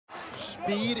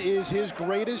Speed is his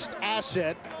greatest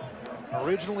asset.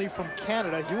 Originally from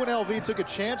Canada, UNLV took a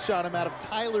chance on him out of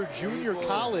Tyler Junior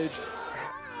College.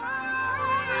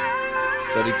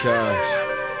 Fetty Cash,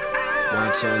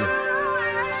 Montana.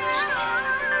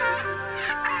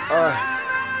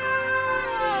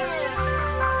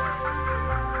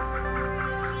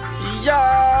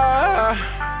 Yeah,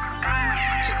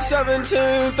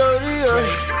 1738.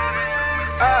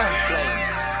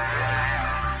 Flames.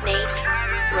 Nate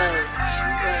Rhodes.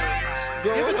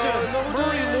 Give it to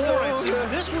Murray Lawrence.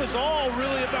 This was all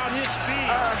really about his speed.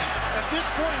 At this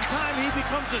point in time, he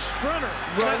becomes a sprinter.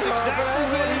 That's exactly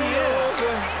what he is.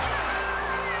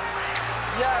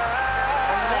 A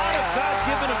lot of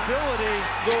God-given ability.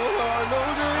 Going hard, no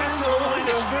days The line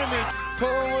of scrimmage.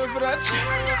 Pulling for that.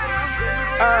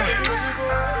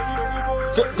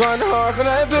 Going hard for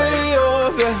that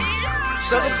video.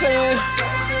 17.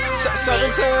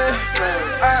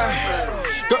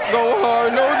 Go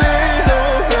hard, no days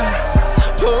over.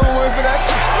 Pull away for that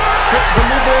shit. Bring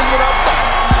me boys without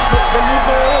bring me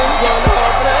boys going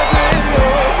hard for that video.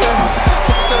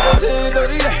 17.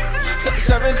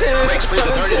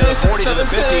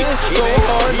 Go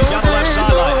hard, no days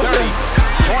over.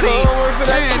 Pull away for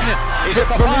that shit.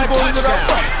 Bring me boys without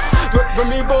bring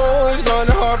me boys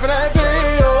going hard for that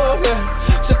video.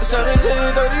 17.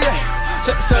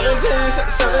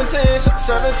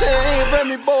 17,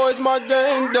 Remy boys, my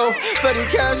gang, though. Fetty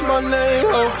Cash, my name,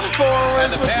 ho.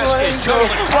 Foreign switch lanes, though.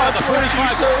 Watch what you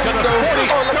say, though.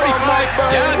 All about my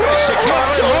brain,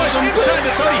 Inside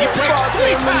the 30, he breaks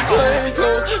 3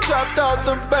 tackles. Chopped out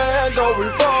the band, though.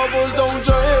 Revolvers don't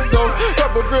jam, though.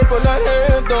 Rubber grip on that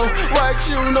hand, though. Wax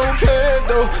you, no can,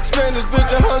 though. Spin this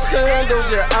bitch in her sandals,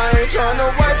 yeah. I ain't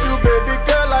tryna wipe you, baby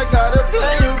girl. I gotta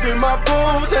play you, be my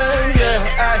boo thing, yeah.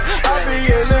 I be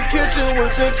in the kitchen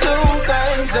with the 2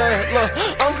 things, yeah. Look,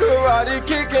 I'm karate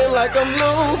kicking like I'm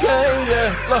Liu Kang,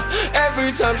 yeah. Look,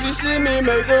 every time she see me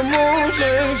make her mood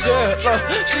change, yeah. Look,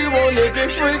 she wanna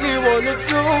get freaky, wanna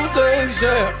do things,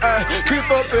 yeah. Creep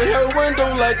up in her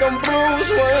window like I'm Bruce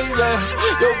Wayne, yeah.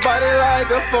 Your body like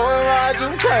a foreign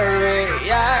Roger Curry,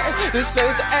 yeah. This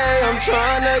ain't the A, I'm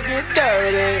tryna get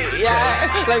dirty, yeah.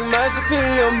 Like Master P,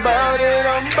 I'm bout it,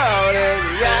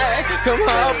 yeah. Come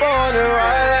hop on and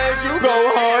ride like you go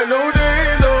hard, no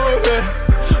days over.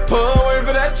 Pull away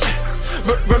for that shit.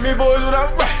 Bring me boys without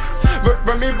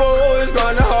bring me boys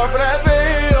going hard for that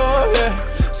video, yeah.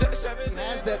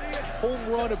 Has that home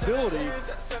run ability.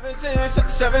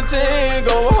 17,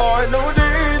 go hard, no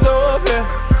days over.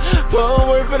 Pull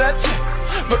away for that shit.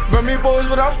 Bring me boys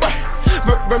without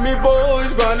bring me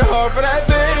boys going hard for that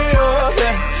video,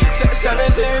 yeah.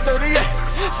 1738.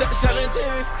 17.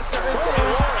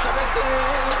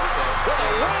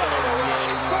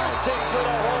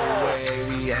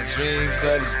 We had dreams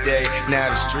of this day, now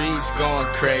the streets going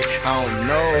crazy. I don't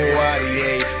know why they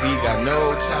hate, we got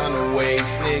no time to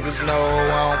waste. Niggas know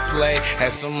I don't play,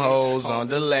 had some hoes on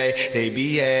delay. They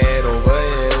be head over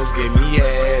heels, give me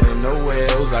head in the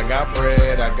wheels. I got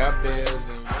bread, I got bills.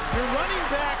 Your running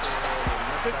backs,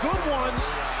 the good ones,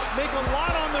 make a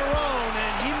lot on their own,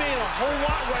 and he made a whole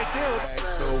lot right there.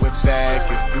 Throw it back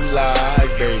if you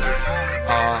like, baby.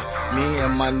 Me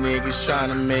and my niggas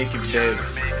tryna make it, baby.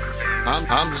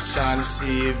 I'm just tryna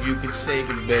see if you can take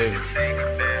it, baby.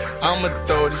 I'ma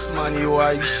throw this money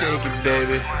while you shake it,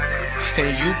 baby.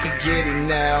 And you could get it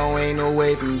now, ain't no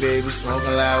waiting, baby.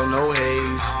 Smoking loud, no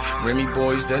haze. Remy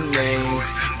boys the name.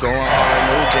 Going hard,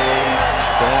 no days.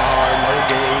 Going hard, no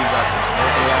days. I said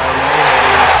smoking loud, no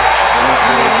haze. Remy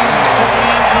boys the name.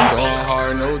 Going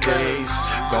hard, no days.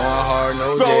 Going hard, no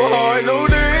days. Going hard, no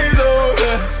days, oh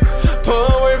yeah. Pull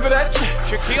away for that shit.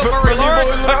 Shaquille Murray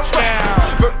Lawrence touchdown.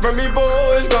 Remy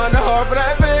boys going hard for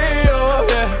that video,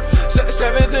 yeah.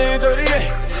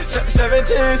 1738.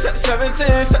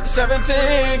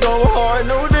 17, go hard,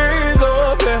 no days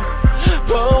off, yeah.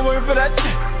 Pull away for that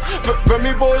shit.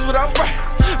 Remy boys without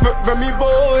Remy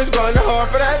boys going hard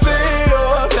for that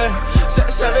video, yeah.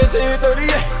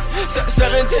 1738.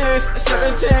 17.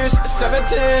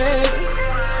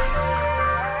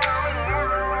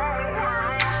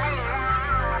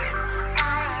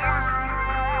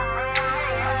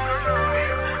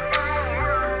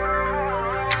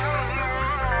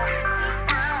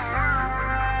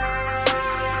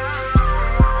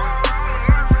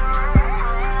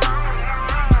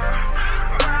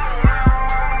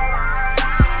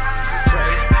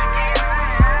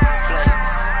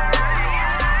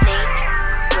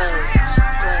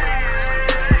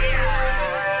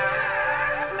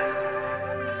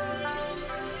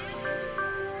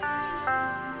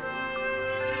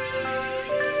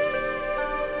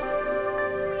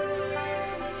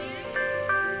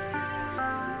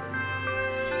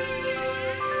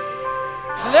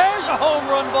 a home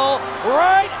run ball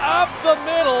right up the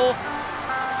middle.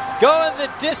 Going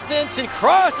the distance and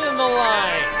crossing the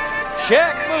line.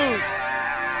 Shaq moves.